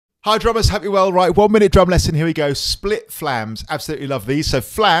Hi drummers, hope you're well. Right, 1 minute drum lesson, here we go. Split flams, absolutely love these. So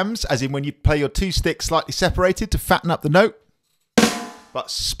flams, as in when you play your two sticks slightly separated to fatten up the note,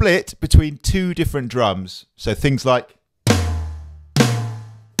 but split between two different drums. So things like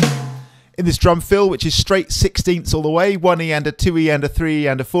in this drum fill, which is straight 16ths all the way, 1 E-ander, 2 E-ander, 3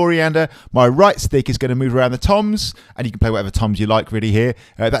 E-ander, 4 E-ander, my right stick is going to move around the toms, and you can play whatever toms you like really here.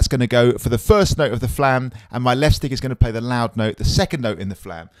 That's going to go for the first note of the flam, and my left stick is going to play the loud note, the second note in the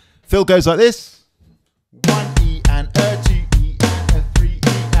flam. Fill goes like this: 1 E and a 2 E and a 3 E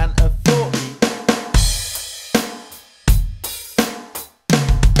and a 4 E.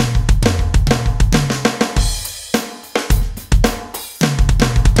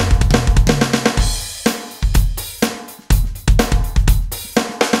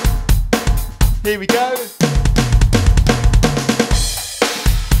 Here we go.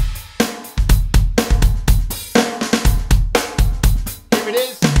 Here it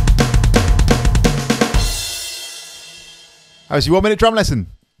is. That was your 1 minute drum lesson.